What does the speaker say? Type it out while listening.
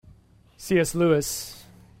C.S. Lewis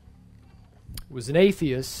was an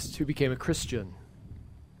atheist who became a Christian.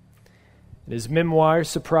 In his memoir,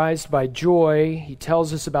 Surprised by Joy, he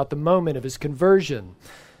tells us about the moment of his conversion.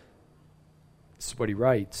 This is what he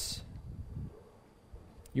writes.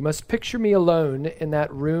 "You must picture me alone in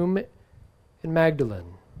that room in Magdalen,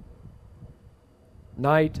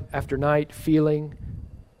 night after night, feeling,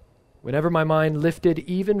 whenever my mind lifted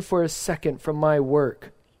even for a second from my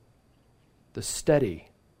work, the steady,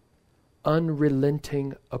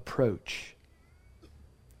 unrelenting approach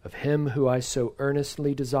of him who I so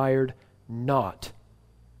earnestly desired not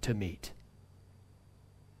to meet.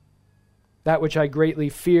 That which I greatly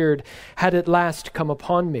feared had at last come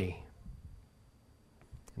upon me.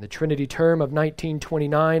 In the Trinity term of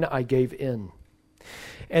 1929, I gave in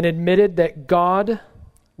and admitted that God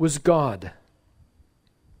was God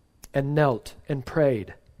and knelt and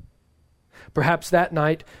prayed. Perhaps that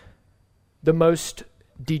night, the most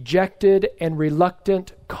dejected and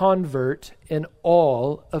reluctant convert in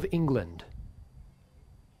all of England.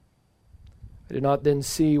 I did not then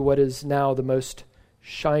see what is now the most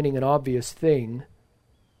shining and obvious thing,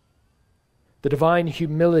 the divine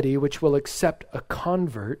humility which will accept a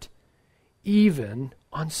convert even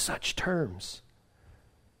on such terms.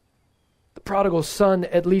 The prodigal son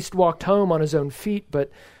at least walked home on his own feet,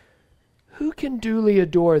 but who can duly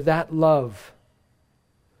adore that love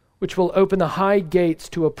which will open the high gates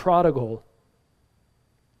to a prodigal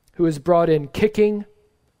who is brought in kicking,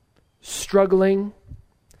 struggling,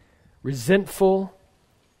 resentful,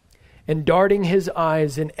 and darting his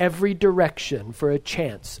eyes in every direction for a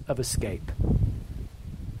chance of escape?"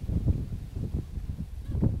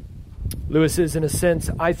 Lewis is, in a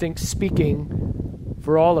sense, I think, speaking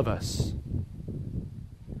for all of us.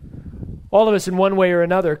 All of us, in one way or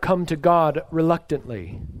another, come to God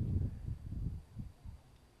reluctantly.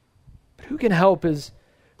 But who can help, as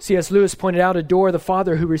C.S. Lewis pointed out, adore the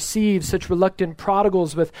Father who receives such reluctant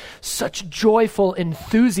prodigals with such joyful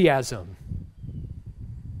enthusiasm?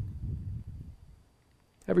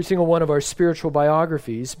 Every single one of our spiritual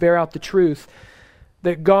biographies bear out the truth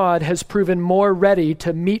that God has proven more ready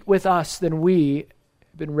to meet with us than we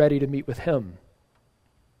have been ready to meet with Him.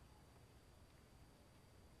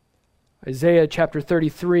 Isaiah chapter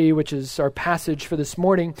 33, which is our passage for this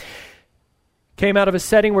morning, came out of a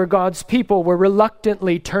setting where God's people were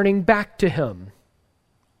reluctantly turning back to Him.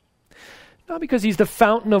 Not because He's the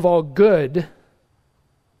fountain of all good,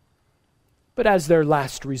 but as their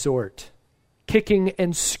last resort, kicking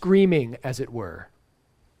and screaming, as it were.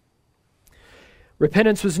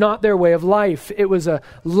 Repentance was not their way of life. It was a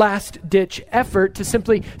last-ditch effort to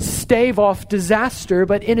simply stave off disaster,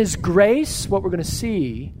 but in His grace, what we're going to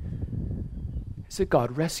see is that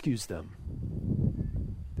God rescues them,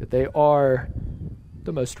 that they are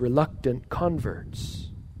the most reluctant converts.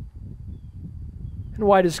 And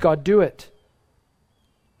why does God do it?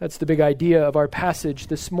 That's the big idea of our passage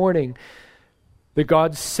this morning, that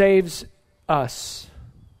God saves us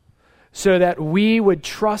so that we would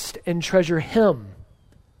trust and treasure Him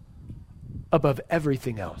above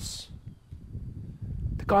everything else.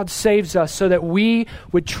 That God saves us so that we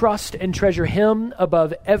would trust and treasure Him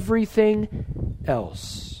above everything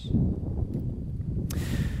else.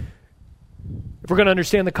 If we're going to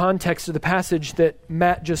understand the context of the passage that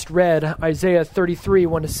Matt just read, Isaiah 33,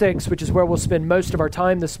 1-6, which is where we'll spend most of our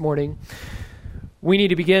time this morning, we need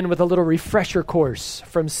to begin with a little refresher course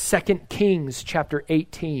from 2 Kings chapter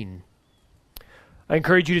 18. I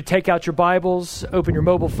encourage you to take out your Bibles, open your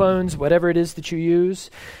mobile phones, whatever it is that you use,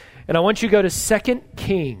 and I want you to go to 2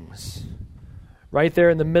 Kings, right there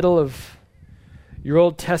in the middle of your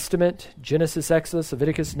Old Testament, Genesis, Exodus,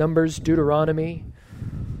 Leviticus, Numbers, Deuteronomy,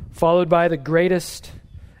 followed by the greatest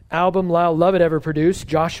album Lyle Lovett ever produced,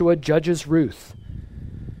 Joshua, Judges, Ruth.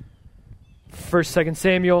 1st, 2nd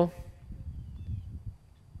Samuel,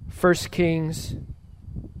 1 Kings,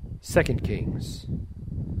 2 Kings.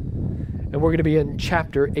 And we're going to be in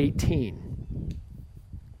chapter 18.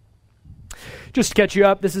 Just to catch you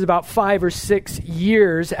up, this is about 5 or 6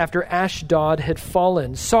 years after Ashdod had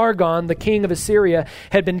fallen. Sargon, the king of Assyria,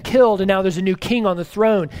 had been killed, and now there's a new king on the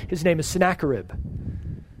throne. His name is Sennacherib.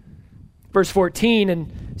 Verse 14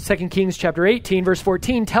 in 2 Kings chapter 18, verse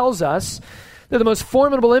 14 tells us that the most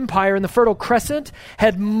formidable empire in the Fertile Crescent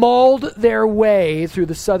had mauled their way through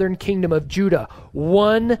the southern kingdom of Judah,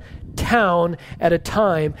 one town at a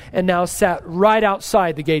time, and now sat right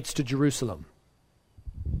outside the gates to Jerusalem.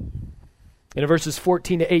 In verses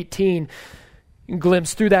 14 to 18, you can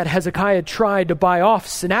glimpse through that Hezekiah tried to buy off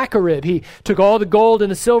Sennacherib. He took all the gold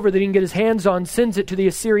and the silver that he can get his hands on, sends it to the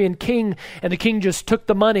Assyrian king, and the king just took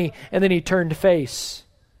the money, and then he turned to face.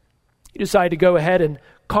 He decided to go ahead and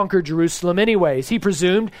conquer Jerusalem anyways. He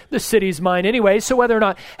presumed the city's mine anyway, so whether or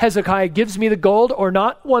not Hezekiah gives me the gold or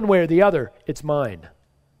not, one way or the other, it's mine.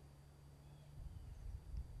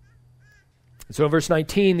 So in verse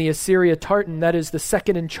 19, the Assyria Tartan, that is the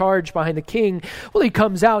second in charge behind the king, well, he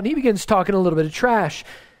comes out and he begins talking a little bit of trash.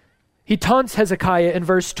 He taunts Hezekiah in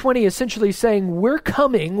verse 20, essentially saying, we're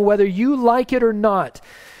coming whether you like it or not,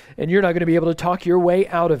 and you're not going to be able to talk your way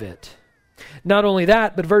out of it. Not only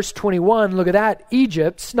that, but verse 21, look at that,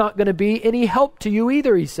 Egypt's not going to be any help to you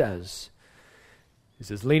either, he says. He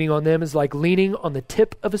says, leaning on them is like leaning on the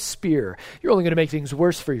tip of a spear. You're only going to make things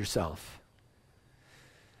worse for yourself.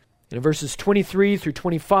 And in verses 23 through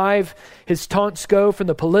 25, his taunts go from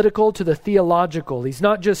the political to the theological. He's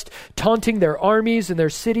not just taunting their armies and their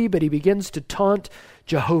city, but he begins to taunt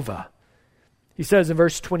Jehovah. He says in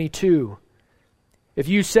verse 22, if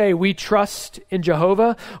you say we trust in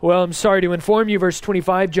Jehovah, well, I'm sorry to inform you, verse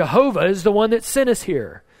 25, Jehovah is the one that sent us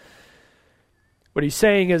here. What he's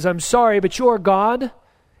saying is, I'm sorry, but your God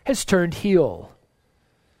has turned heel.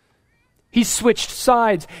 He's switched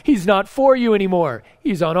sides. He's not for you anymore.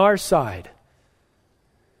 He's on our side.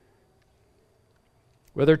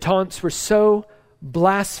 Well, their taunts were so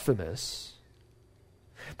blasphemous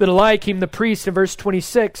that Eliakim the priest in verse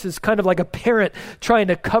 26 is kind of like a parent trying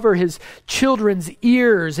to cover his children's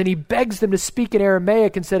ears, and he begs them to speak in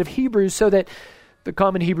Aramaic instead of Hebrew so that the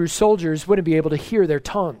common Hebrew soldiers wouldn't be able to hear their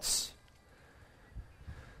taunts.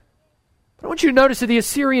 I want you to notice that the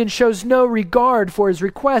Assyrian shows no regard for his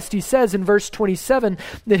request. He says in verse 27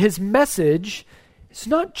 that his message is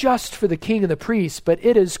not just for the king and the priests, but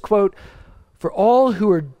it is, quote, for all who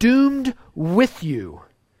are doomed with you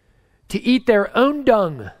to eat their own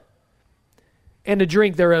dung and to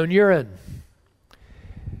drink their own urine.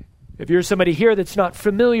 If you're somebody here that's not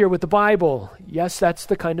familiar with the Bible, yes, that's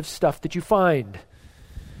the kind of stuff that you find.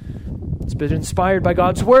 It's been inspired by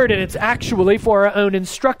God's word, and it's actually for our own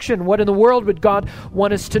instruction. What in the world would God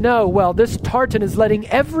want us to know? Well, this tartan is letting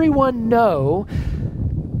everyone know,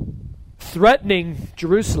 threatening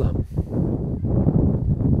Jerusalem.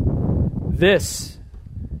 This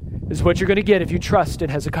is what you're going to get if you trust in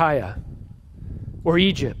Hezekiah or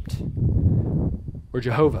Egypt or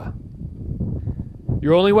Jehovah.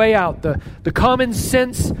 Your only way out, the common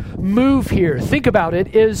sense move here, think about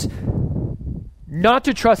it, is not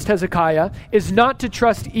to trust Hezekiah, is not to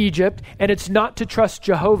trust Egypt, and it's not to trust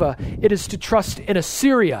Jehovah. It is to trust in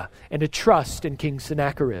Assyria and to trust in King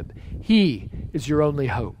Sennacherib. He is your only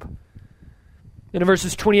hope. And in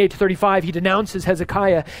verses 28 to 35, he denounces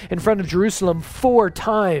Hezekiah in front of Jerusalem 4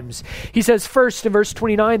 times. He says first in verse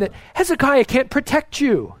 29 that Hezekiah can't protect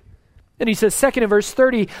you. And he says second in verse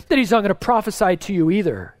 30 that he's not going to prophesy to you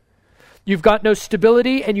either. You've got no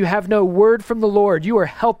stability and you have no word from the Lord. You are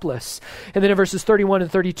helpless. And then in verses 31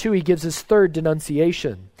 and 32, he gives his third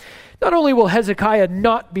denunciation. Not only will Hezekiah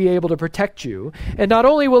not be able to protect you, and not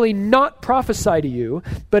only will he not prophesy to you,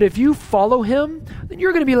 but if you follow him, then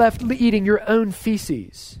you're going to be left eating your own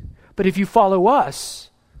feces. But if you follow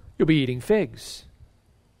us, you'll be eating figs.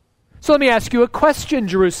 So let me ask you a question,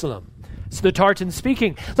 Jerusalem. It's the Tartan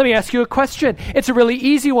speaking. Let me ask you a question. It's a really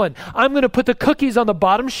easy one. I'm going to put the cookies on the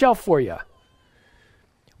bottom shelf for you.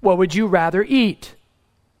 What would you rather eat?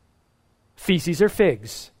 Feces or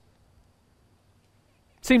figs?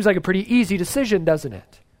 Seems like a pretty easy decision, doesn't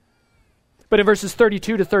it? But in verses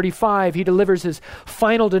 32 to 35, he delivers his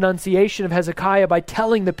final denunciation of Hezekiah by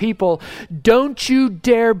telling the people, don't you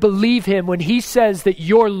dare believe him when he says that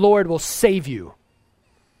your Lord will save you.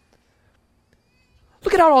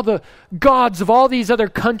 Look at how all the gods of all these other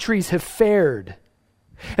countries have fared.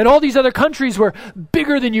 And all these other countries were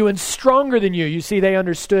bigger than you and stronger than you. You see, they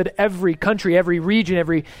understood every country, every region,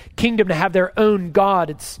 every kingdom to have their own god.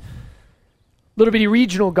 It's little bitty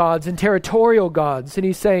regional gods and territorial gods. And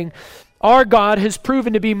he's saying, our God has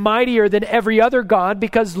proven to be mightier than every other god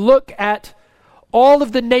because look at all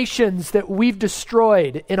of the nations that we've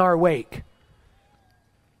destroyed in our wake.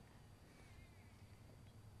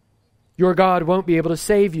 Your God won't be able to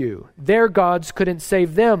save you. Their gods couldn't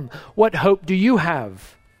save them. What hope do you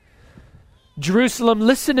have? Jerusalem,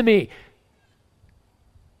 listen to me.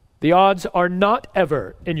 The odds are not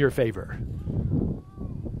ever in your favor.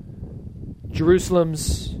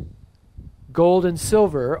 Jerusalem's gold and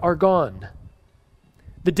silver are gone.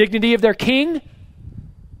 The dignity of their king,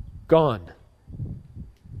 gone.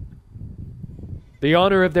 The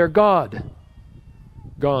honor of their God,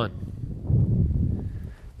 gone.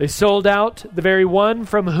 They sold out the very one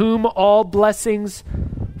from whom all blessings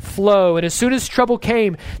flow. And as soon as trouble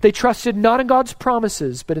came, they trusted not in God's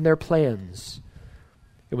promises, but in their plans.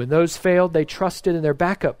 And when those failed, they trusted in their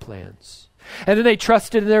backup plans. And then they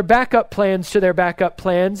trusted in their backup plans to their backup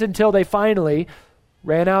plans until they finally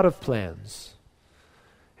ran out of plans.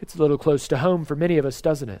 It's a little close to home for many of us,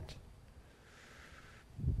 doesn't it?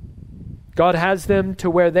 God has them to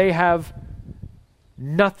where they have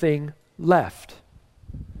nothing left.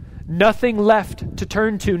 Nothing left to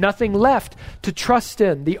turn to, nothing left to trust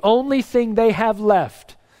in. The only thing they have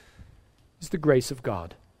left is the grace of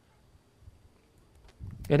God.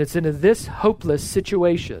 And it's in this hopeless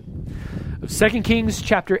situation of 2 Kings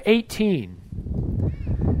chapter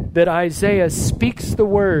 18 that Isaiah speaks the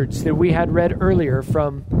words that we had read earlier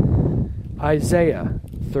from Isaiah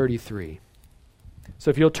 33. So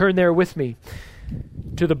if you'll turn there with me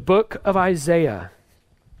to the book of Isaiah,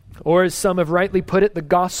 or as some have rightly put it, the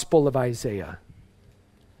Gospel of Isaiah,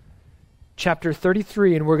 chapter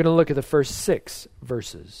 33, and we're going to look at the first 6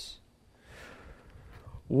 verses.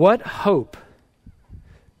 What hope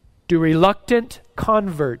do reluctant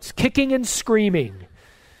converts, kicking and screaming,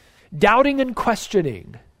 doubting and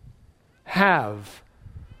questioning, have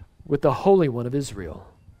with the Holy One of Israel?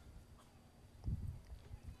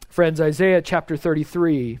 Friends, Isaiah chapter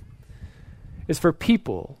 33 is for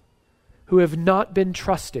people who have not been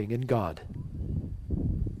trusting in God.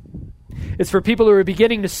 It's for people who are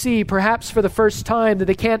beginning to see, perhaps for the first time, that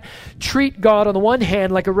they can't treat God on the one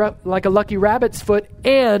hand like a lucky rabbit's foot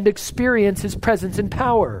and experience His presence and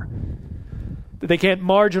power. That they can't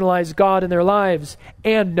marginalize God in their lives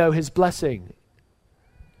and know His blessing.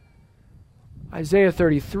 Isaiah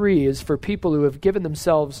 33 is for people who have given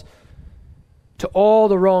themselves to all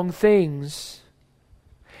the wrong things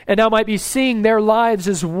and now might be seeing their lives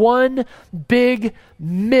as one big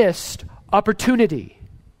missed opportunity.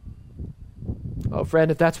 Oh, friend,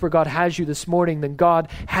 if that's where God has you this morning, then God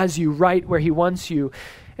has you right where He wants you,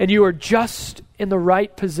 and you are just in the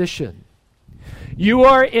right position. You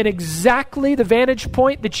are in exactly the vantage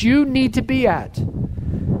point that you need to be at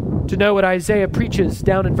to know what Isaiah preaches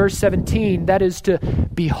down in verse 17, that is to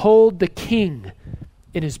behold the King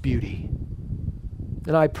in His beauty.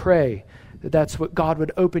 And I pray that that's what God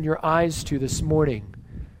would open your eyes to this morning,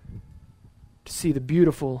 to see the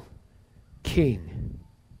beautiful King.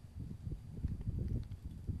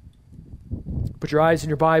 Put your eyes in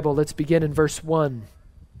your Bible. Let's begin in verse 1.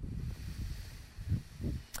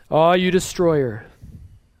 Ah, you destroyer,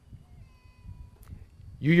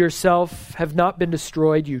 you yourself have not been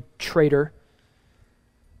destroyed, you traitor,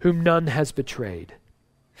 whom none has betrayed.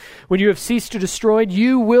 When you have ceased to destroy,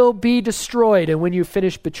 you will be destroyed, and when you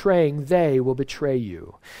finish betraying, they will betray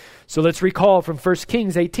you. So let's recall from 1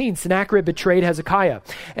 Kings 18, Sennacherib betrayed Hezekiah,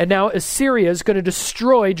 and now Assyria is going to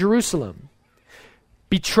destroy Jerusalem.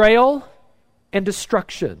 Betrayal and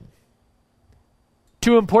destruction.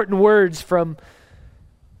 Two important words from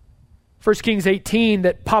 1 Kings 18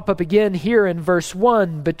 that pop up again here in verse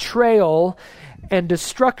 1, betrayal and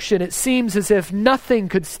destruction. It seems as if nothing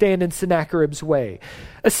could stand in Sennacherib's way.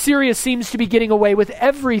 Assyria seems to be getting away with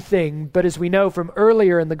everything, but as we know from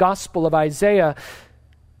earlier in the Gospel of Isaiah,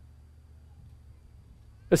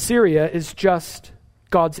 Assyria is just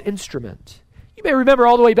God's instrument. You may remember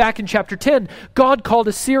all the way back in chapter 10, God called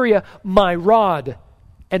Assyria my rod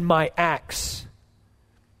and my axe.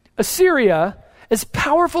 Assyria, as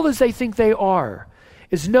powerful as they think they are,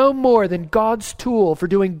 is no more than God's tool for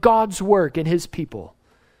doing God's work in His people.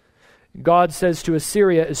 God says to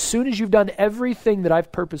Assyria, as soon as you've done everything that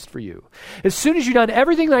I've purposed for you, as soon as you've done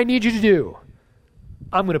everything that I need you to do,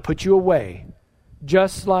 I'm going to put you away,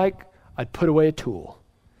 just like I'd put away a tool.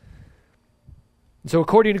 And so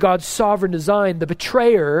according to God's sovereign design, the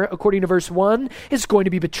betrayer, according to verse 1, is going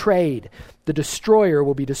to be betrayed. The destroyer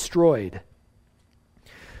will be destroyed.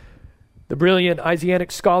 The brilliant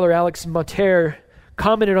Isianic scholar Alex Mater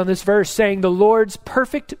commented on this verse saying, the Lord's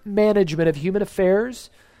perfect management of human affairs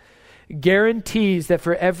guarantees that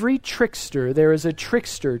for every trickster there is a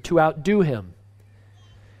trickster to outdo him,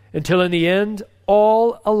 until in the end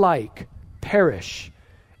all alike perish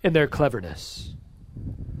in their cleverness.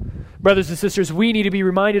 Brothers and sisters, we need to be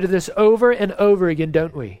reminded of this over and over again,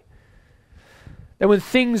 don't we? That when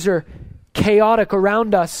things are chaotic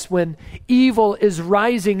around us, when evil is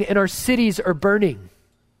rising and our cities are burning,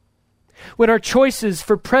 when our choices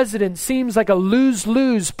for president seems like a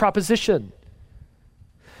lose-lose proposition,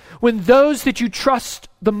 when those that you trust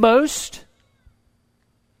the most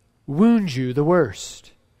wound you the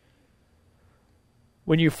worst,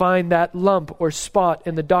 when you find that lump or spot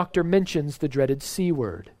and the doctor mentions the dreaded C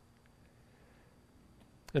word.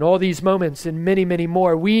 In all these moments and many, many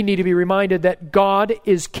more, we need to be reminded that God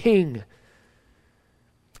is King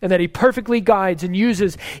and that He perfectly guides and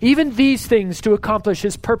uses even these things to accomplish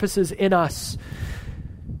His purposes in us.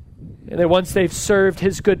 And that once they've served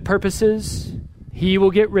his good purposes, he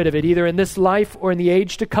will get rid of it, either in this life or in the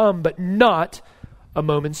age to come, but not a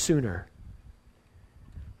moment sooner.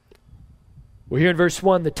 Well, here in verse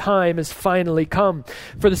 1, the time has finally come.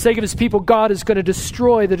 For the sake of his people, God is going to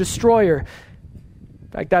destroy the destroyer. In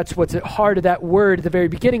fact, that's what's at heart of that word at the very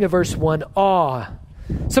beginning of verse 1, awe.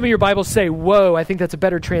 Some of your Bibles say, woe. I think that's a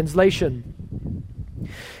better translation.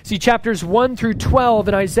 See, chapters 1 through 12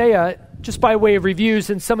 in Isaiah, just by way of review,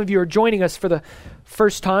 since some of you are joining us for the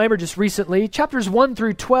first time or just recently, chapters 1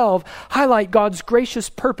 through 12 highlight God's gracious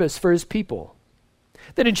purpose for his people.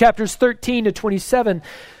 Then in chapters 13 to 27,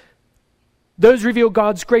 those reveal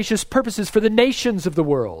God's gracious purposes for the nations of the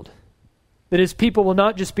world. That his people will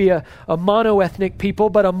not just be a mono-ethnic people,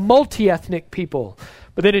 but a multi-ethnic people.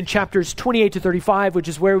 But then in chapters 28 to 35, which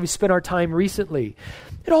is where we spent our time recently,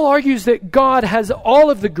 it all argues that God has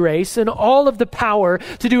all of the grace and all of the power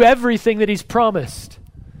to do everything that he's promised.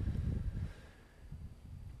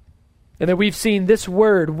 And that we've seen this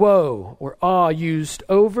word, woe, or awe, used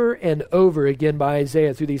over and over again by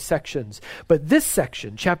Isaiah through these sections. But this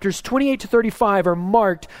section, chapters 28 to 35, are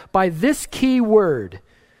marked by this key word.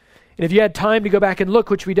 And if you had time to go back and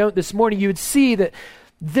look, which we don't this morning, you would see that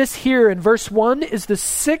this here in verse 1 is the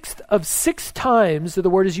 6th of 6 times that the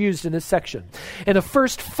word is used in this section. And the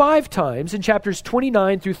first 5 times in chapters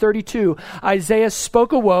 29 through 32, Isaiah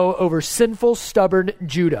spoke a woe over sinful, stubborn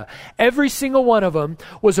Judah. Every single one of them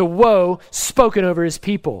was a woe spoken over his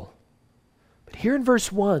people. But here in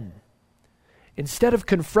verse 1, instead of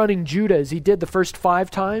confronting Judah as he did the first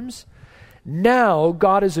 5 times, now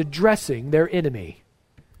God is addressing their enemy.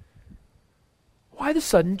 Why the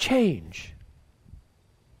sudden change?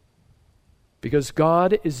 Because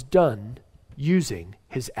God is done using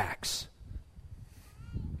his axe.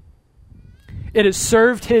 It has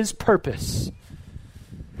served his purpose.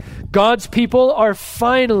 God's people are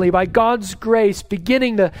finally, by God's grace,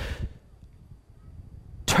 beginning to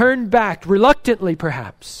turn back, reluctantly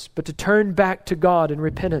perhaps, but to turn back to God in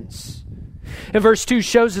repentance. And verse 2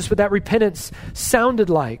 shows us what that repentance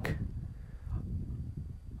sounded like.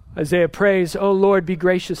 Isaiah prays, "O Lord, be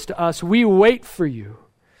gracious to us. We wait for you.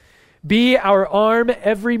 Be our arm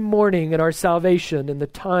every morning and our salvation in the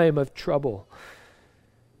time of trouble."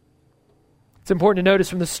 It's important to notice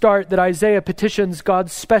from the start that Isaiah petitions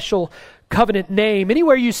God's special covenant name.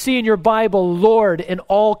 Anywhere you see in your Bible, Lord, in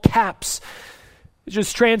all caps, it's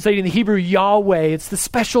just translating the Hebrew Yahweh. It's the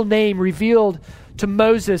special name revealed to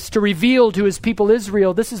Moses to reveal to his people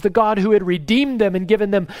Israel. This is the God who had redeemed them and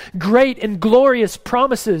given them great and glorious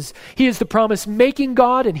promises. He is the promise-making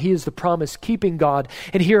God, and he is the promise-keeping God.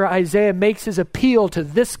 And here Isaiah makes his appeal to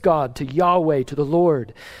this God, to Yahweh, to the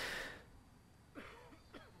Lord.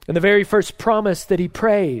 And the very first promise that he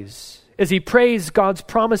prays, as he prays God's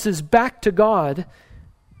promises back to God,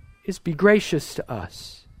 is be gracious to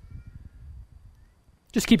us.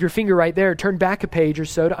 Just keep your finger right there. Turn back a page or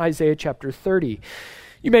so to Isaiah chapter 30.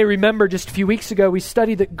 You may remember just a few weeks ago we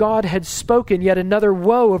studied that God had spoken yet another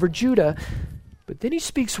woe over Judah, but then he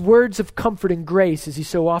speaks words of comfort and grace, as he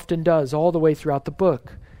so often does all the way throughout the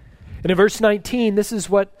book. And in verse 19, this is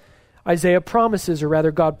what Isaiah promises, or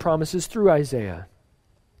rather God promises through Isaiah.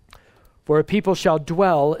 "For a people shall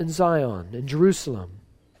dwell in Zion, in Jerusalem,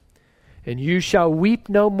 and you shall weep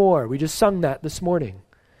no more." We just sung that this morning.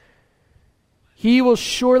 "He will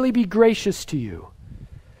surely be gracious to you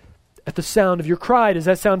at the sound of your cry." Does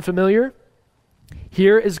that sound familiar?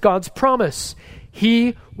 Here is God's promise.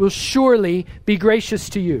 He will surely be gracious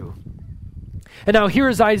to you. And now here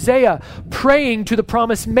is Isaiah praying to the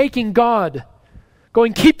promise-making God,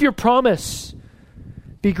 going, "Keep your promise.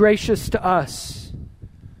 Be gracious to us."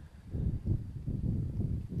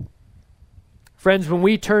 Friends, when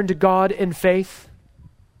we turn to God in faith,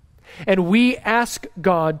 and we ask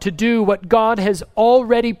God to do what God has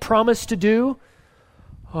already promised to do,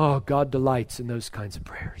 oh, God delights in those kinds of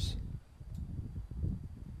prayers.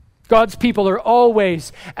 God's people are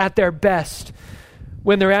always at their best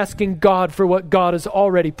when they're asking God for what God has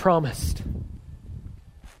already promised.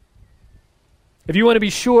 If you want to be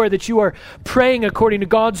sure that you are praying according to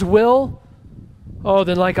God's will, oh,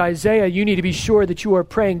 then like Isaiah, you need to be sure that you are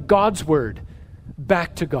praying God's word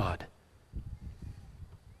back to God.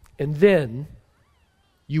 And then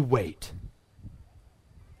you wait.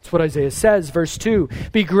 That's what Isaiah says, verse 2.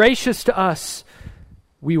 "Be gracious to us.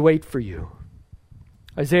 We wait for you."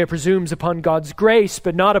 Isaiah presumes upon God's grace,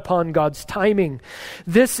 but not upon God's timing.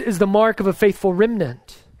 This is the mark of a faithful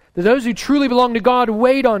remnant. That those who truly belong to God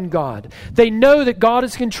wait on God. They know that God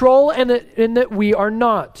is in control and that we are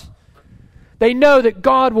not. They know that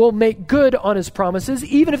God will make good on his promises,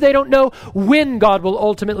 even if they don't know when God will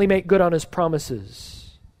ultimately make good on his promises.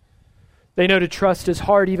 They know to trust his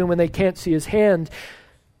heart even when they can't see his hand.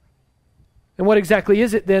 And what exactly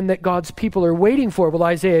is it then that God's people are waiting for? Well,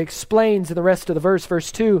 Isaiah explains in the rest of the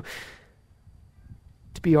verse 2,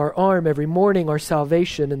 to be our arm every morning, our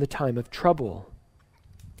salvation in the time of trouble.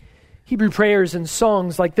 Hebrew prayers and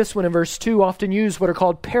songs like this one in verse 2 often use what are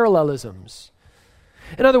called parallelisms.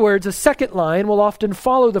 In other words, a second line will often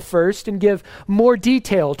follow the first and give more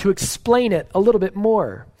detail to explain it a little bit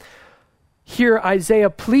more. Here Isaiah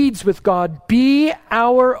pleads with God, be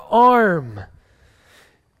our arm.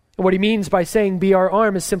 And what he means by saying be our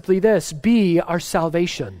arm is simply this, be our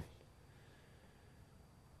salvation.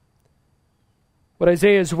 What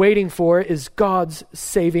Isaiah is waiting for is God's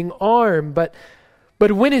saving arm. But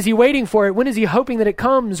when is he waiting for it? When is he hoping that it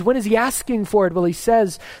comes? When is he asking for it? Well, he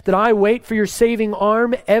says that I wait for your saving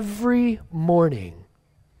arm every morning.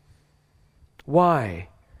 Why?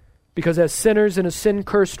 Because as sinners in a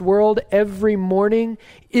sin-cursed world, every morning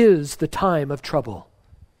is the time of trouble.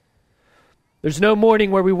 There's no morning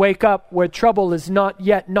where we wake up where trouble is not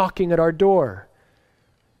yet knocking at our door.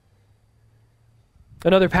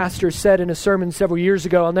 Another pastor said in a sermon several years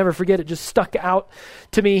ago, I'll never forget, it just stuck out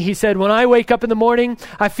to me. He said, when I wake up in the morning,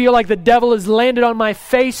 I feel like the devil has landed on my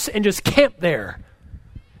face and just camped there.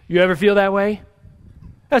 You ever feel that way?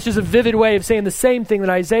 That's just a vivid way of saying the same thing that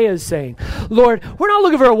Isaiah is saying. Lord, we're not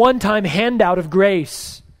looking for a one-time handout of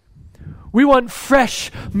grace. We want fresh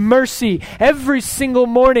mercy every single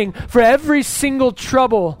morning for every single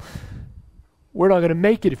trouble. We're not going to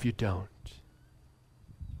make it if you don't.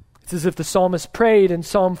 It's as if the psalmist prayed in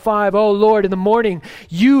Psalm 5, oh Lord, in the morning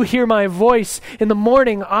you hear my voice. In the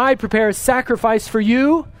morning I prepare a sacrifice for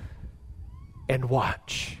you and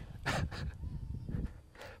watch.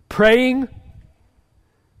 Praying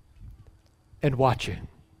and watching.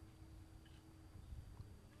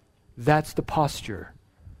 That's the posture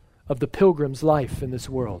of the pilgrim's life in this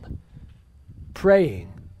world.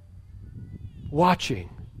 Praying, watching,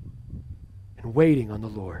 and waiting on the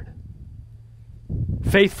Lord.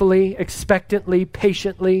 Faithfully, expectantly,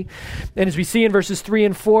 patiently. And as we see in verses 3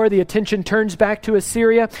 and 4, the attention turns back to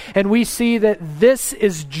Assyria, and we see that this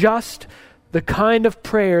is just the kind of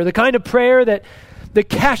prayer that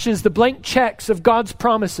cashes the blank checks of God's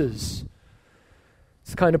promises.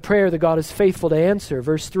 It's the kind of prayer that God is faithful to answer.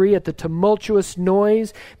 Verse 3, at the tumultuous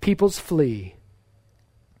noise, peoples flee.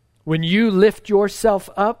 When you lift yourself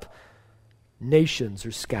up, nations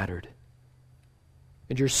are scattered.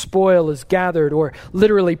 And your spoil is gathered, or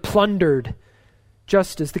literally plundered,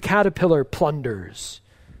 just as the caterpillar plunders.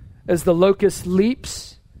 As the locust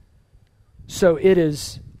leaps, so it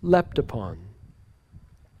is leapt upon.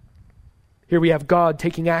 Here we have God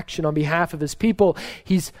taking action on behalf of his people.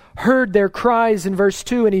 He's heard their cries in verse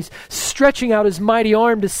 2, and he's stretching out his mighty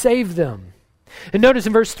arm to save them. And notice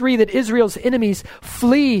in verse 3 that Israel's enemies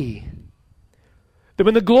flee. That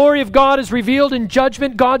when the glory of God is revealed in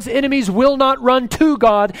judgment, God's enemies will not run to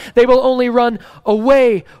God. They will only run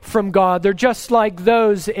away from God. They're just like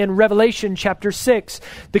those in Revelation chapter 6.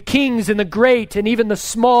 The kings and the great and even the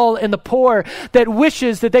small and the poor that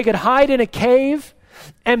wishes that they could hide in a cave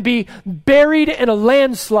and be buried in a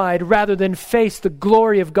landslide rather than face the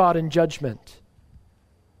glory of God in judgment.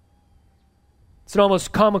 It's an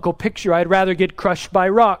almost comical picture. I'd rather get crushed by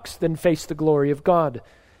rocks than face the glory of God.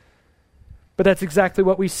 But that's exactly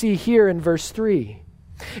what we see here in verse 3.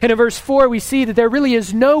 And in verse 4, we see that there really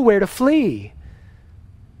is nowhere to flee.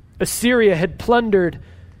 Assyria had plundered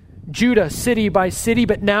Judah city by city,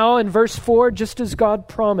 but now in verse 4, just as God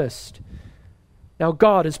promised, now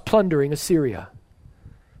God is plundering Assyria.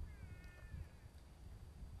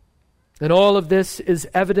 And all of this is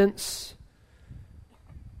evidence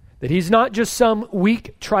that he's not just some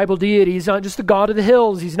weak tribal deity. He's not just the God of the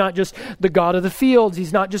hills. He's not just the God of the fields.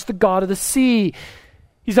 He's not just the God of the sea.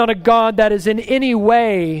 He's not a God that is in any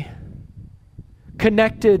way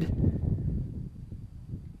connected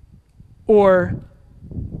or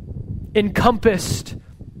encompassed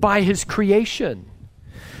by his creation.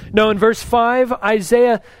 No, in verse 5,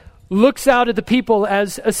 Isaiah looks out at the people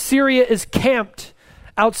as Assyria is camped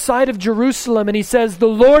outside of Jerusalem, and he says, the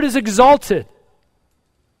Lord is exalted,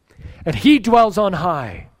 and he dwells on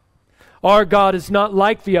high. Our God is not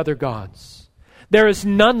like the other gods. There is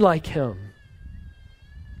none like him.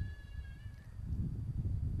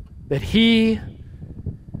 That he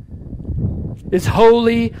is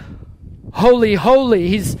holy, holy, holy.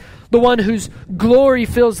 He's the one whose glory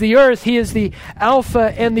fills the earth. He is the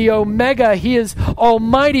Alpha and the Omega. He is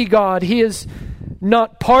Almighty God. He is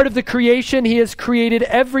not part of the creation. He has created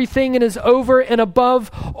everything and is over and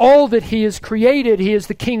above all that he has created. He is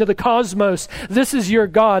the King of the cosmos. This is your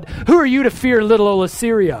God. Who are you to fear little old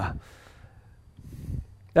Assyria?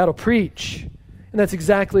 That'll preach. And that's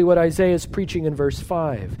exactly what Isaiah is preaching in verse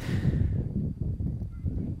 5.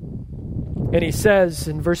 And he says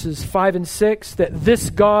in verses 5 and 6 that this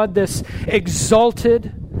God, this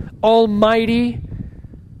exalted, almighty,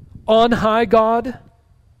 on high God,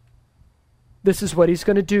 this is what he's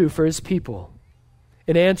going to do for his people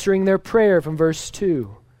in answering their prayer from verse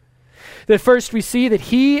 2. That first we see that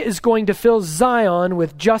he is going to fill Zion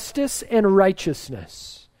with justice and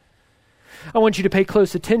righteousness. I want you to pay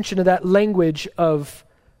close attention to that language of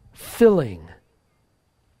filling.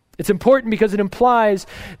 It's important because it implies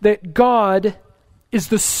that God is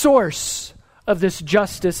the source of this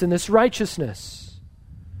justice and this righteousness.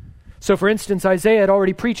 So, for instance, Isaiah had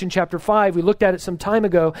already preached in chapter 5, we looked at it some time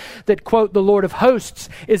ago, that, quote, the Lord of hosts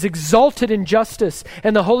is exalted in justice,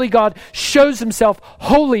 and the holy God shows himself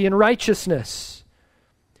holy in righteousness.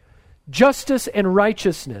 Justice and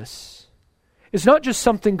righteousness is not just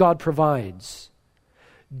something God provides.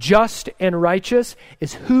 Just and righteous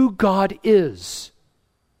is who God is.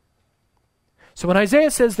 So when Isaiah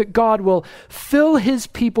says that God will fill his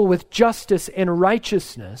people with justice and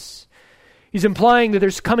righteousness, he's implying that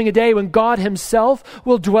there's coming a day when God himself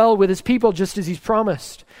will dwell with his people just as he's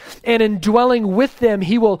promised. And in dwelling with them,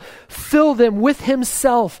 he will fill them with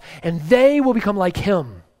himself, and they will become like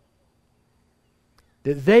him.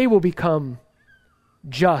 That they will become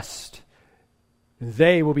just.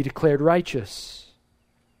 They will be declared righteous.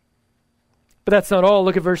 But that's not all.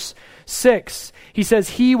 Look at verse 6. He says,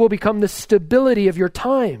 he will become the stability of your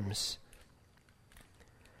times.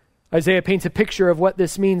 Isaiah paints a picture of what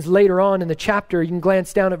this means later on in the chapter. You can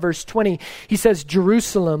glance down at verse 20. He says,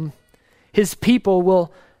 Jerusalem, his people,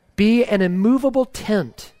 will be an immovable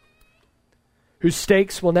tent, whose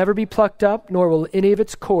stakes will never be plucked up, nor will any of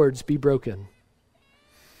its cords be broken.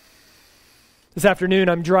 This afternoon,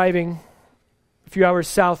 I'm driving a few hours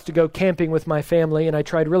south to go camping with my family, and I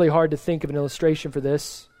tried really hard to think of an illustration for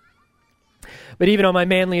this. But even on my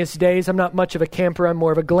manliest days, I'm not much of a camper. I'm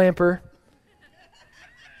more of a glamper.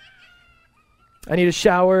 I need a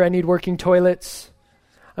shower. I need working toilets.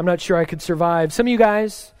 I'm not sure I could survive. Some of you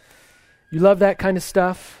guys, you love that kind of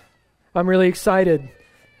stuff. I'm really excited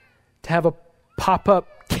to have a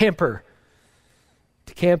pop-up camper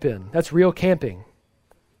to camp in. That's real camping.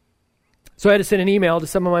 So I had to send an email to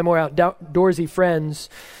some of my more outdoorsy friends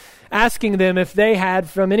asking them if they had,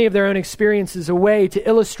 from any of their own experiences, a way to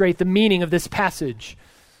illustrate the meaning of this passage.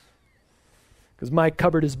 Because my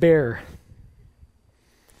cupboard is bare.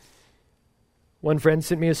 One friend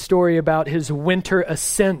sent me a story about his winter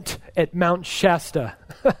ascent at Mount Shasta.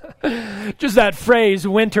 Just that phrase,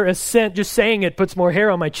 winter ascent, just saying it puts more hair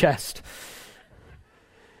on my chest.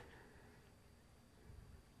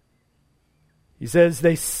 He says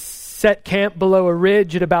they set camp below a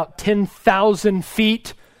ridge at about 10,000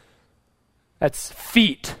 feet. That's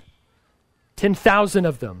feet. 10,000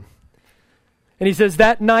 of them. And he says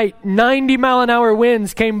that night, 90-mile-an-hour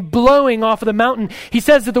winds came blowing off of the mountain. He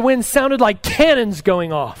says that the winds sounded like cannons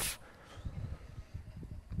going off.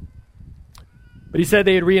 But he said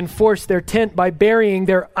they had reinforced their tent by burying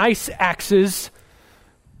their ice axes.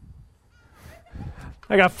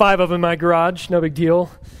 I got 5 of them in my garage, no big deal.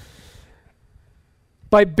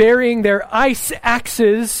 By burying their ice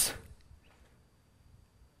axes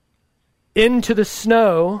into the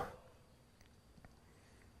snow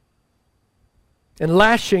and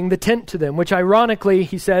lashing the tent to them, which ironically,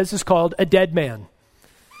 he says, is called a dead man.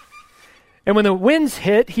 And when the winds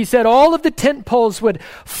hit, he said all of the tent poles would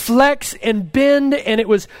flex and bend, and it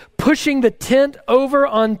was pushing the tent over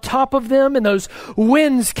on top of them, and those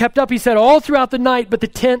winds kept up, he said, all throughout the night, but the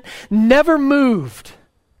tent never moved.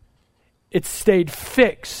 It stayed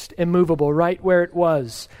fixed and movable right where it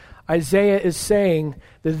was. Isaiah is saying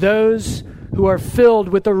that those who are filled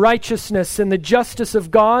with the righteousness and the justice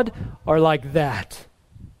of God are like that.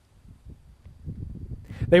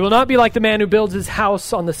 They will not be like the man who builds his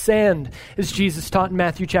house on the sand, as Jesus taught in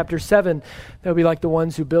Matthew chapter 7. They'll be like the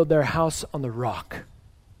ones who build their house on the rock.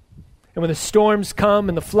 And when the storms come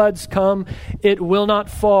and the floods come, it will not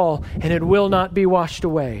fall and it will not be washed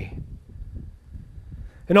away.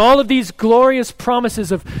 And all of these glorious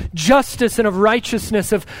promises of justice and of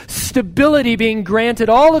righteousness, of stability being granted,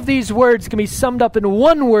 all of these words can be summed up in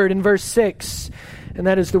one word in verse 6, and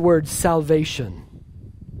that is the word salvation.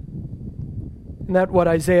 Isn't that what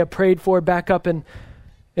Isaiah prayed for back up in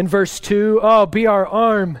verse 2? Oh, be our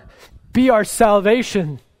arm, be our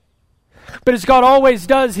salvation. But as God always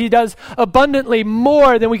does, he does abundantly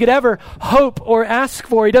more than we could ever hope or ask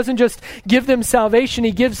for. He doesn't just give them salvation,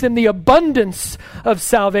 he gives them the abundance of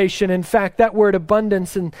salvation. In fact, that word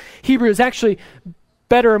abundance in Hebrew is actually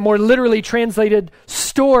better, more literally translated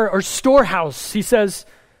store or storehouse. He says,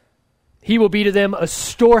 He will be to them a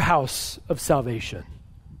storehouse of salvation.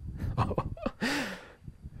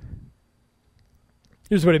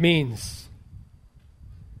 Here's what it means.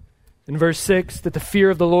 In verse 6, that the fear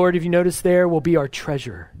of the Lord, if you notice there, will be our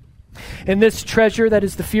treasure. And this treasure, that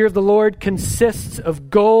is the fear of the Lord, consists of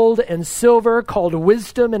gold and silver called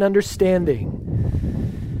wisdom and understanding.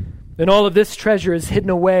 And all of this treasure is hidden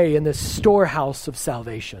away in this storehouse of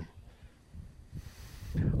salvation.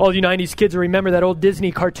 All you 90s kids will remember that old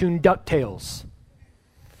Disney cartoon DuckTales.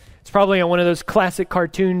 It's probably on one of those classic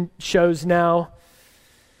cartoon shows now,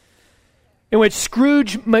 in which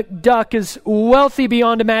Scrooge McDuck is wealthy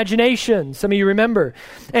beyond imagination. Some of you remember.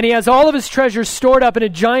 And he has all of his treasures stored up in a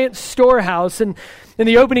giant storehouse. And in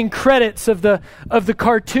the opening credits of the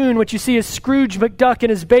cartoon, what you see is Scrooge McDuck in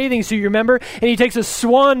his bathing suit, you remember? And he takes a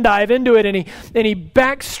swan dive into it, and he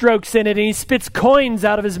backstrokes in it, and he spits coins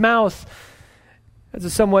out of his mouth. That's a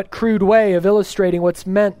somewhat crude way of illustrating what's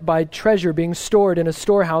meant by treasure being stored in a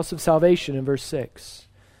storehouse of salvation in verse 6.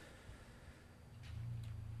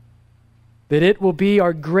 That it will be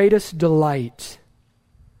our greatest delight.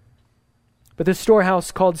 But this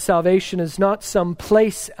storehouse called salvation is not some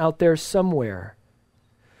place out there somewhere.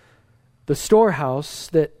 The storehouse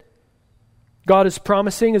that God is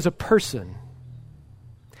promising is a person.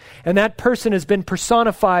 And that person has been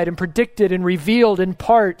personified and predicted and revealed in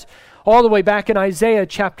part all the way back in Isaiah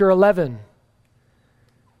chapter 11.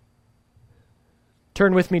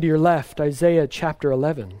 Turn with me to your left, Isaiah chapter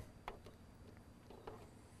 11.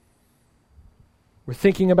 We're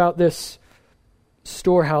thinking about this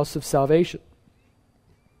storehouse of salvation.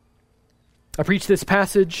 I preached this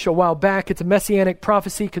passage a while back. It's a messianic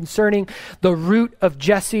prophecy concerning the root of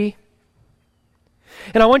Jesse.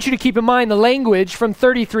 And I want you to keep in mind the language from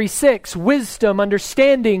 33:6, wisdom,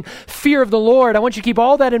 understanding, fear of the Lord. I want you to keep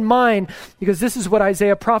all that in mind because this is what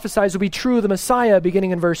Isaiah prophesies will be true of the Messiah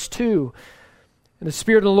beginning in verse 2. And the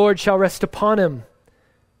Spirit of the Lord shall rest upon him,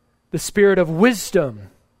 the Spirit of wisdom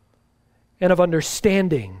and of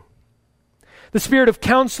understanding, the Spirit of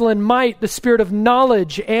counsel and might, the Spirit of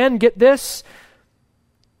knowledge, and, get this,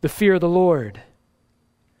 the fear of the Lord.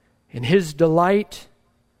 And his delight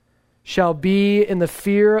shall be in the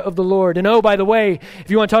fear of the Lord. And oh, by the way, if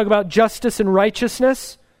you want to talk about justice and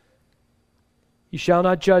righteousness, you shall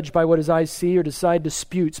not judge by what his eyes see or decide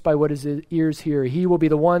disputes by what his ears hear. He will be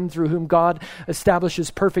the one through whom God establishes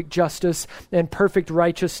perfect justice and perfect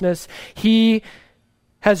righteousness. He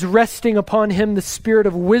has resting upon him the spirit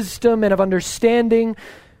of wisdom and of understanding,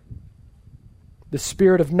 the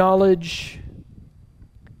spirit of knowledge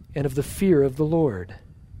and of the fear of the Lord.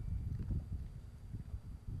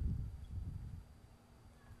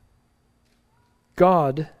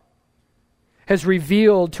 God has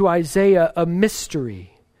revealed to Isaiah a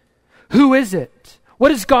mystery. Who is it?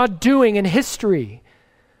 What is God doing in history?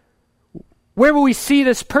 Where will we see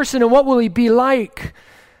this person and what will he be like?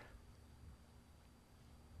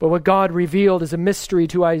 But what God revealed as a mystery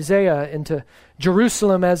to Isaiah and to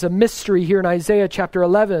Jerusalem as a mystery here in Isaiah chapter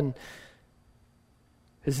 11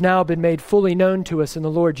 has now been made fully known to us in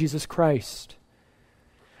the Lord Jesus Christ.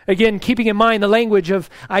 Again, keeping in mind the language of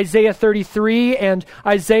Isaiah 33 and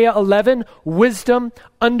Isaiah 11, wisdom,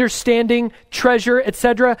 understanding, treasure,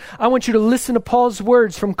 etc., I want you to listen to Paul's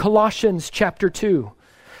words from Colossians chapter 2,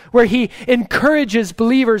 where he encourages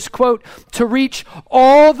believers, quote, to reach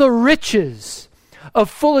all the riches of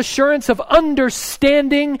full assurance of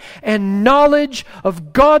understanding and knowledge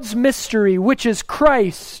of God's mystery, which is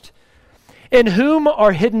Christ, in whom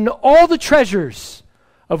are hidden all the treasures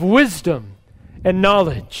of wisdom and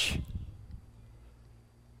knowledge.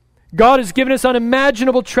 God has given us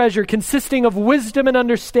unimaginable treasure consisting of wisdom and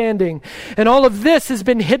understanding. And all of this has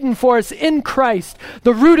been hidden for us in Christ,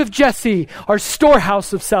 the root of Jesse, our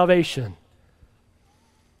storehouse of salvation.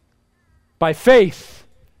 By faith,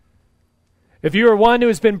 if you are one who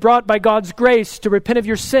has been brought by God's grace to repent of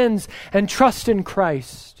your sins and trust in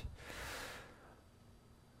Christ,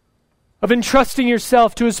 of entrusting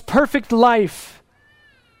yourself to his perfect life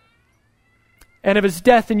and of his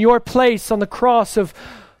death in your place on the cross, of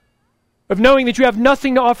knowing that you have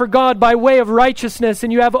nothing to offer God by way of righteousness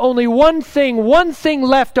and you have only one thing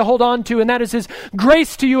left to hold on to, and that is his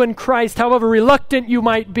grace to you in Christ, however reluctant you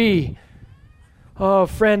might be. Oh,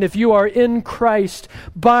 friend, if you are in Christ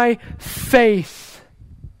by faith,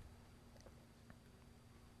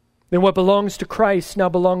 then what belongs to Christ now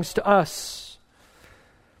belongs to us.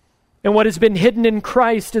 And what has been hidden in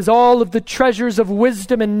Christ is all of the treasures of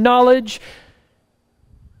wisdom and knowledge.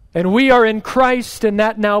 And we are in Christ, and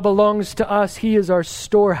that now belongs to us. He is our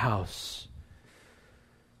storehouse.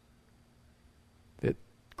 That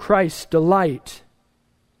Christ's delight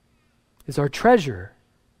is our treasure.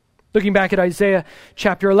 Looking back at Isaiah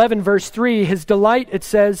chapter 11, verse 3, his delight, it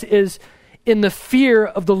says, is in the fear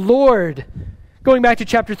of the Lord. Going back to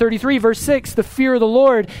chapter 33, verse 6, the fear of the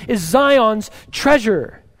Lord is Zion's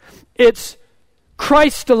treasure. It's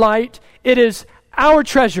Christ's delight. It is our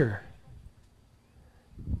treasure.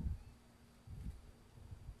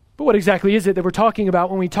 But what exactly is it that we're talking about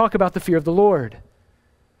when we talk about the fear of the Lord?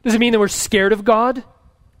 Does it mean that we're scared of God?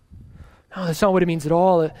 No, that's not what it means at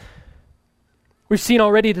all. We've seen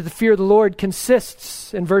already that the fear of the Lord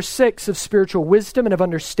consists, in verse 6, of spiritual wisdom and of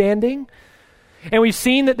understanding. And we've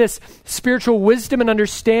seen that this spiritual wisdom and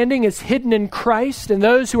understanding is hidden in Christ, and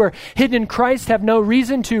those who are hidden in Christ have no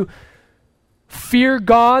reason to fear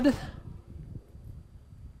God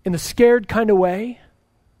in the scared kind of way.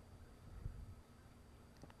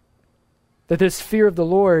 That this fear of the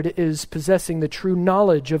Lord is possessing the true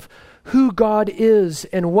knowledge of who God is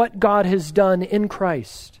and what God has done in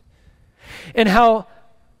Christ, and how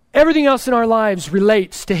everything else in our lives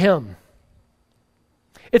relates to Him.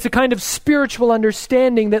 It's a kind of spiritual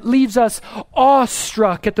understanding that leaves us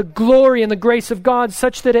awestruck at the glory and the grace of God,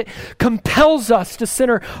 such that it compels us to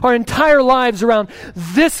center our entire lives around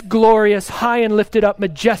this glorious, high and lifted up,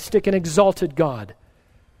 majestic and exalted God,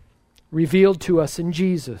 revealed to us in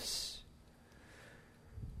Jesus.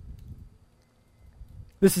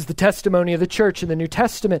 This is the testimony of the church in the New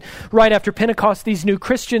Testament. Right after Pentecost, these new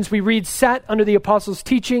Christians, we read, sat under the apostles'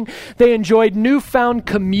 teaching. They enjoyed newfound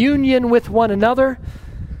communion with one another.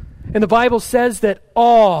 And the Bible says that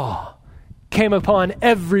awe came upon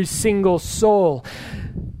every single soul.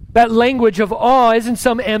 That language of awe isn't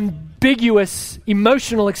some ambiguous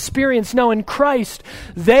emotional experience. No, in Christ,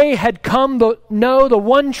 they had come to know the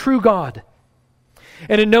one true God.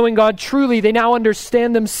 And in knowing God truly, they now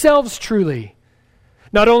understand themselves truly.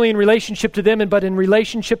 Not only in relationship to them, but in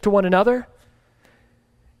relationship to one another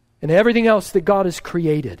and everything else that God has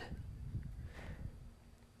created.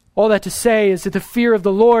 All that to say is that the fear of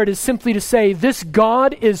the Lord is simply to say, this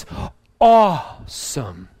God is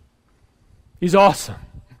awesome. He's awesome.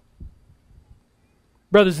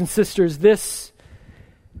 Brothers and sisters, this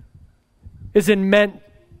isn't meant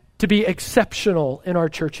to be exceptional in our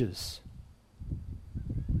churches.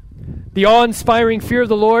 The awe-inspiring fear of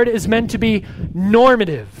the Lord is meant to be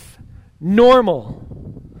normative, normal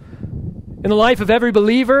in the life of every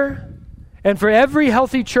believer and for every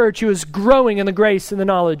healthy church who is growing in the grace and the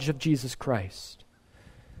knowledge of Jesus Christ.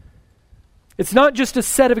 It's not just a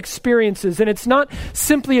set of experiences, and it's not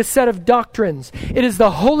simply a set of doctrines. It is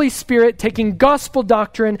the Holy Spirit taking gospel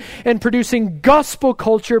doctrine and producing gospel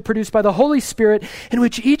culture produced by the Holy Spirit, in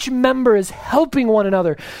which each member is helping one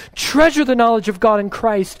another treasure the knowledge of God in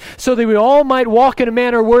Christ, so that we all might walk in a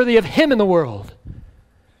manner worthy of Him in the world,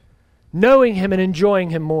 knowing Him and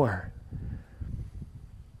enjoying Him more.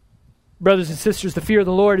 Brothers and sisters, the fear of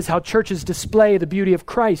the Lord is how churches display the beauty of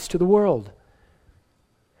Christ to the world.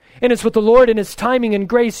 And it's what the Lord in His timing and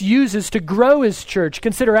grace uses to grow His church.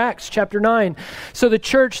 Consider Acts chapter 9. So the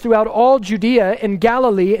church throughout all Judea and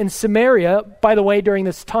Galilee and Samaria, by the way, during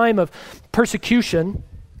this time of persecution,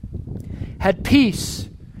 had peace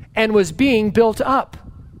and was being built up.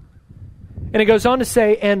 And it goes on to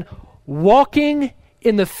say, and walking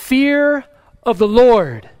in the fear of the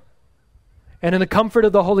Lord and in the comfort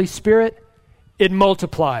of the Holy Spirit, it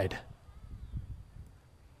multiplied.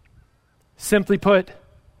 Simply put,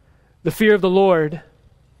 the fear of the Lord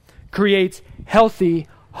creates healthy,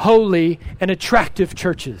 holy, and attractive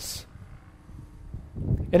churches.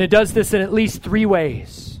 And it does this in at least 3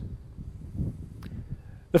 ways.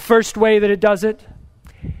 The first way that it does it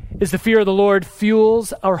is the fear of the Lord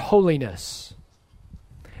fuels our holiness.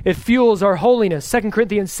 It fuels our holiness. 2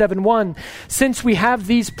 Corinthians 7:1, since we have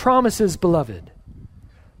these promises, beloved,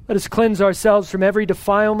 let us cleanse ourselves from every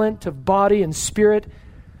defilement of body and spirit,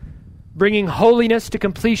 bringing holiness to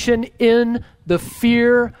completion in the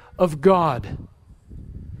fear of God.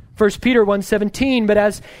 1 Peter 1:17, but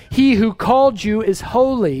as He who called you is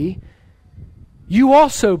holy, you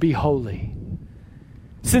also be holy.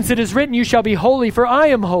 Since it is written, you shall be holy, for I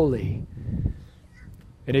am holy.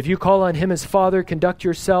 And if you call on Him as Father, conduct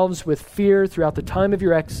yourselves with fear throughout the time of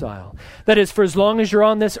your exile. That is, for as long as you're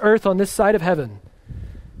on this earth, on this side of heaven,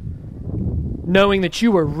 knowing that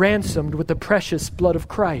you were ransomed with the precious blood of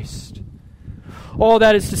Christ. All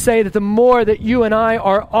that is to say that the more that you and I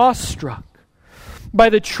are awestruck by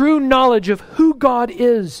the true knowledge of who God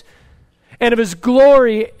is and of His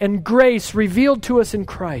glory and grace revealed to us in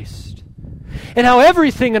Christ, and how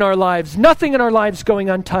everything in our lives, nothing in our lives going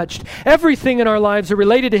untouched, everything in our lives are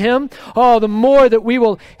related to Him, the more that we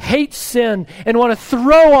will hate sin and want to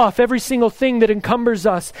throw off every single thing that encumbers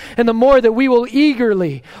us, and the more that we will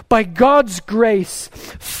eagerly, by God's grace,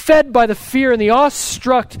 fed by the fear and the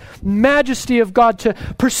awestruck majesty of God, to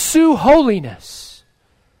pursue holiness.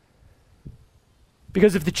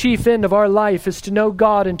 Because if the chief end of our life is to know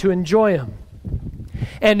God and to enjoy Him,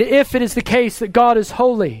 and if it is the case that God is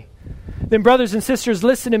holy, then brothers and sisters,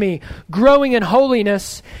 listen to me. Growing in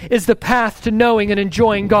holiness is the path to knowing and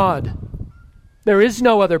enjoying God. There is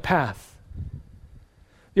no other path.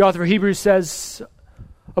 The author of Hebrews says,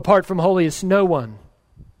 apart from holiness, no one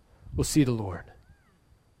will see the Lord.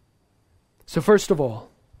 So first of all,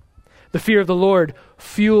 the fear of the Lord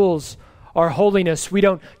fuels our holiness. We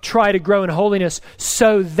don't try to grow in holiness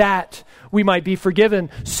so that we might be forgiven,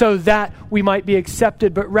 so that we might be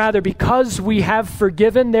accepted, but rather because we have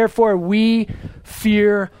forgiven, therefore we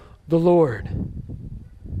fear the Lord.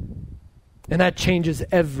 And that changes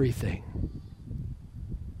everything.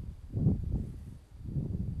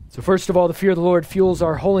 So first of all, the fear of the Lord fuels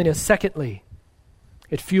our holiness. Secondly,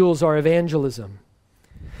 it fuels our evangelism.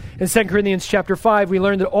 In 2 Corinthians chapter 5, we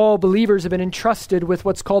learn that all believers have been entrusted with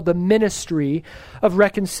what's called the ministry of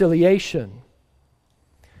reconciliation.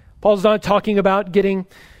 Paul's not talking about getting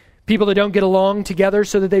people that don't get along together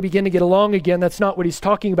so that they begin to get along again. That's not what he's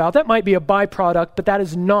talking about. That might be a byproduct, but that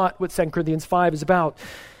is not what 2 Corinthians 5 is about.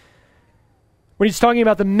 When he's talking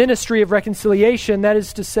about the ministry of reconciliation, that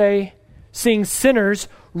is to say, seeing sinners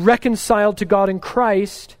reconciled to God in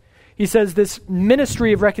Christ, he says this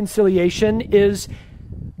ministry of reconciliation is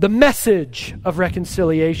the message of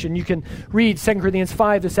reconciliation. You can read 2 Corinthians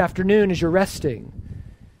 5 this afternoon as you're resting.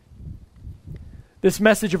 This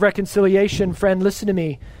message of reconciliation, friend, listen to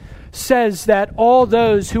me, says that all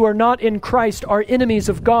those who are not in Christ are enemies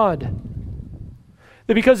of God.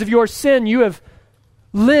 That because of your sin, you have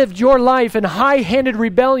lived your life in high-handed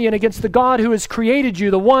rebellion against the God who has created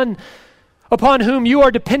you, the one upon whom you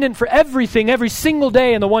are dependent for everything, every single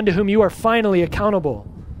day, and the one to whom you are finally accountable.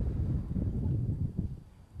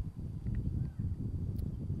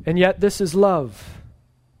 And yet this is love.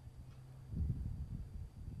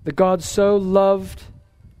 That God so loved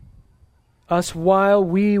us while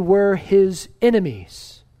we were His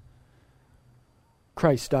enemies.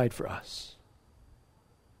 Christ died for us.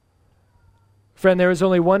 Friend, there is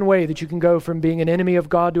only one way that you can go from being an enemy of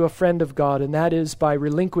God to a friend of God, and that is by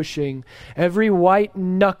relinquishing every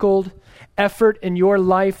white-knuckled effort in your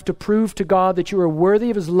life to prove to God that you are worthy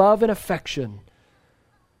of His love and affection,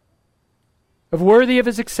 of worthy of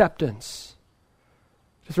His acceptance.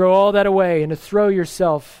 To throw all that away and to throw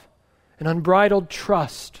yourself in unbridled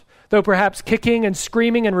trust, though perhaps kicking and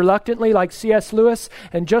screaming and reluctantly like C.S. Lewis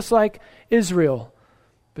and just like Israel,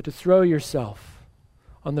 but to throw yourself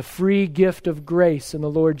on the free gift of grace in the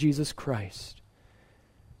Lord Jesus Christ.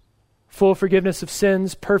 Full forgiveness of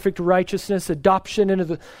sins, perfect righteousness, adoption into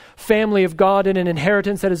the family of God, and an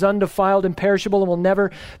inheritance that is undefiled, imperishable, and will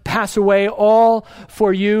never pass away, all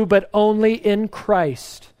for you, but only in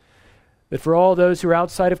Christ. That for all those who are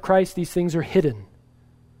outside of Christ, these things are hidden.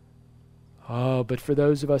 But for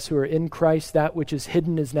those of us who are in Christ, that which is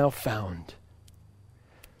hidden is now found.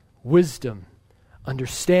 Wisdom,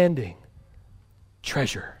 understanding,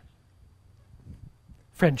 treasure.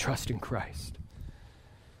 Friend, trust in Christ.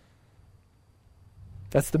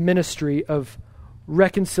 That's the ministry of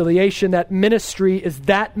reconciliation. That ministry is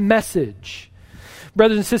that message.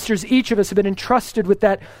 Brothers and sisters, each of us have been entrusted with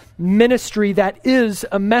that ministry that is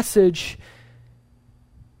a message.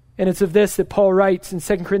 And it's of this that Paul writes in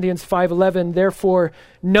 2 Corinthians 5:11, therefore,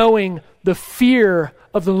 knowing the fear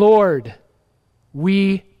of the Lord,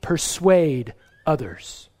 we persuade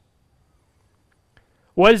others.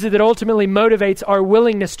 What is it that ultimately motivates our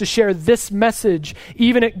willingness to share this message,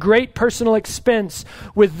 even at great personal expense,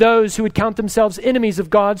 with those who would count themselves enemies of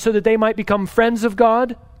God so that they might become friends of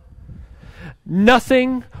God?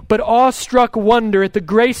 Nothing but awestruck wonder at the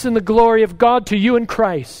grace and the glory of God to you in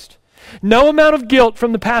Christ. No amount of guilt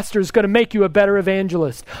from the pastor is going to make you a better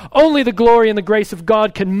evangelist. Only the glory and the grace of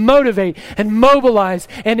God can motivate and mobilize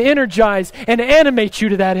and energize and animate you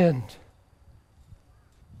to that end.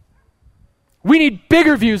 We need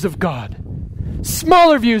bigger views of God,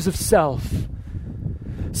 smaller views of self,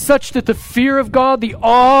 such that the fear of God, the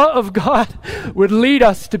awe of God, would lead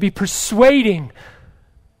us to be persuading,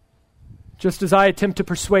 just as I attempt to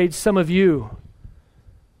persuade some of you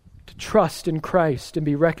to trust in Christ and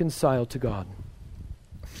be reconciled to God.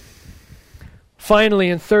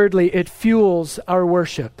 Finally and thirdly, it fuels our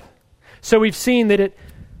worship. So we've seen that it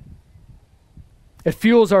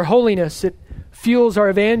fuels our holiness, it fuels our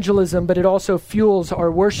evangelism, but it also fuels our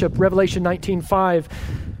worship. Revelation 19:5.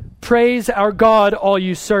 Praise our God, all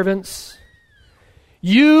you servants,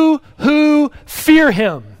 you who fear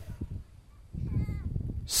him,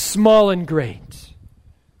 small and great.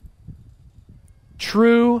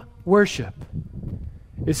 True worship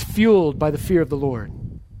is fueled by the fear of the Lord.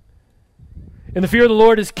 And the fear of the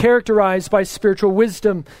Lord is characterized by spiritual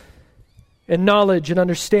wisdom and knowledge and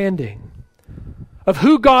understanding of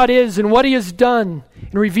who God is and what he has done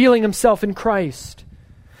in revealing himself in Christ,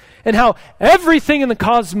 and how everything in the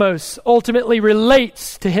cosmos ultimately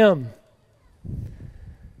relates to him.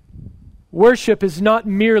 Worship is not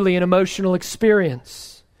merely an emotional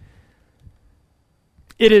experience.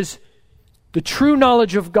 It is the true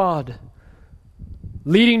knowledge of God,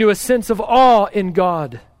 leading to a sense of awe in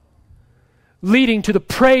God, leading to the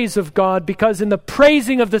praise of God, because in the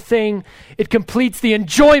praising of the thing, it completes the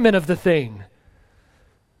enjoyment of the thing.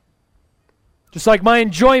 Just like my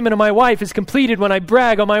enjoyment of my wife is completed when I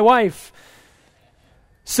brag on my wife.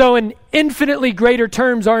 So in infinitely greater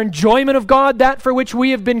terms, our enjoyment of God, that for which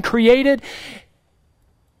we have been created,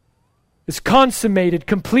 is consummated,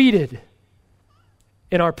 completed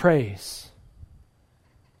in our praise.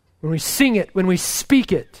 When we sing it, when we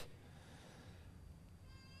speak it,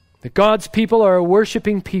 that God's people are a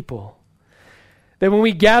worshiping people. That when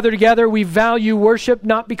we gather together, we value worship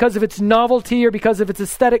not because of its novelty or because of its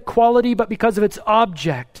aesthetic quality, but because of its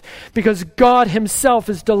object. Because God himself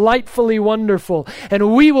is delightfully wonderful,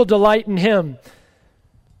 and we will delight in him.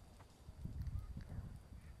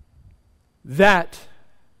 That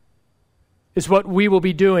is what we will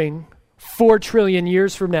be doing 4 trillion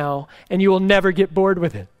years from now, and you will never get bored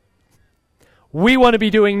with it. We want to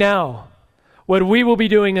be doing now what we will be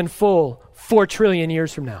doing in full 4 trillion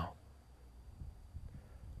years from now.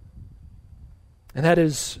 And that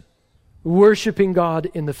is worshiping God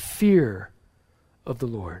in the fear of the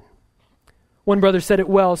Lord. One brother said it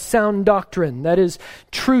well: sound doctrine, that is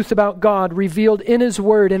truth about God revealed in his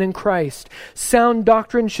word and in Christ. Sound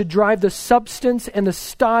doctrine should drive the substance and the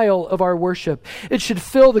style of our worship. It should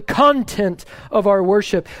fill the content of our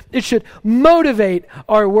worship. It should motivate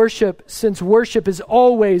our worship, since worship is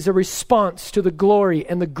always a response to the glory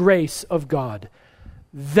and the grace of God.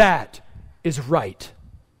 That is right.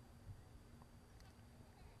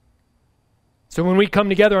 So when we come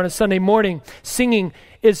together on a Sunday morning, singing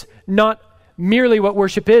is not merely what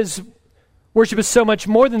worship is. Worship is so much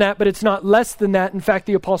more than that, but it's not less than that. In fact,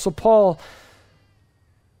 the Apostle Paul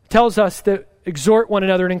tells us to exhort one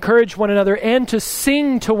another and encourage one another and to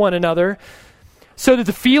sing to one another so that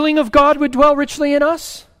the feeling of God would dwell richly in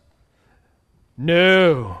us?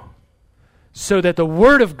 No. So that the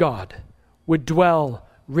Word of God would dwell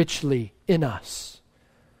richly in us.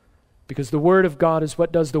 Because the Word of God is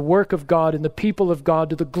what does the work of God and the people of God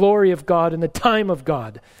to the glory of God and the time of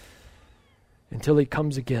God until he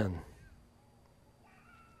comes again.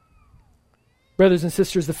 Brothers and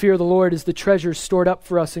sisters, the fear of the Lord is the treasure stored up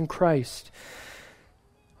for us in Christ.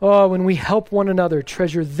 Oh, when we help one another,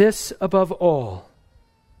 treasure this above all.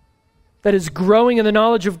 That is growing in the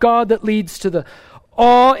knowledge of God that leads to the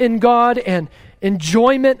awe in God and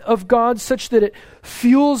enjoyment of God, such that it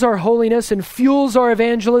fuels our holiness and fuels our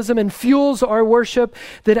evangelism and fuels our worship,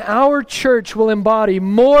 that our church will embody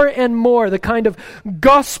more and more the kind of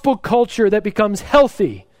gospel culture that becomes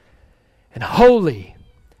healthy and holy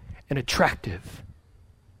and attractive.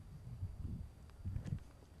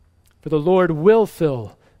 For the Lord will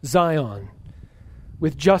fill Zion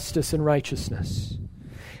with justice and righteousness,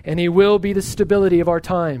 and he will be the stability of our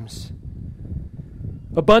times.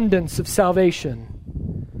 Abundance of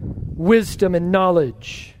salvation, wisdom and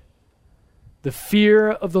knowledge. The fear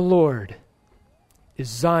of the Lord is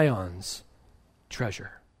Zion's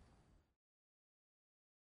treasure.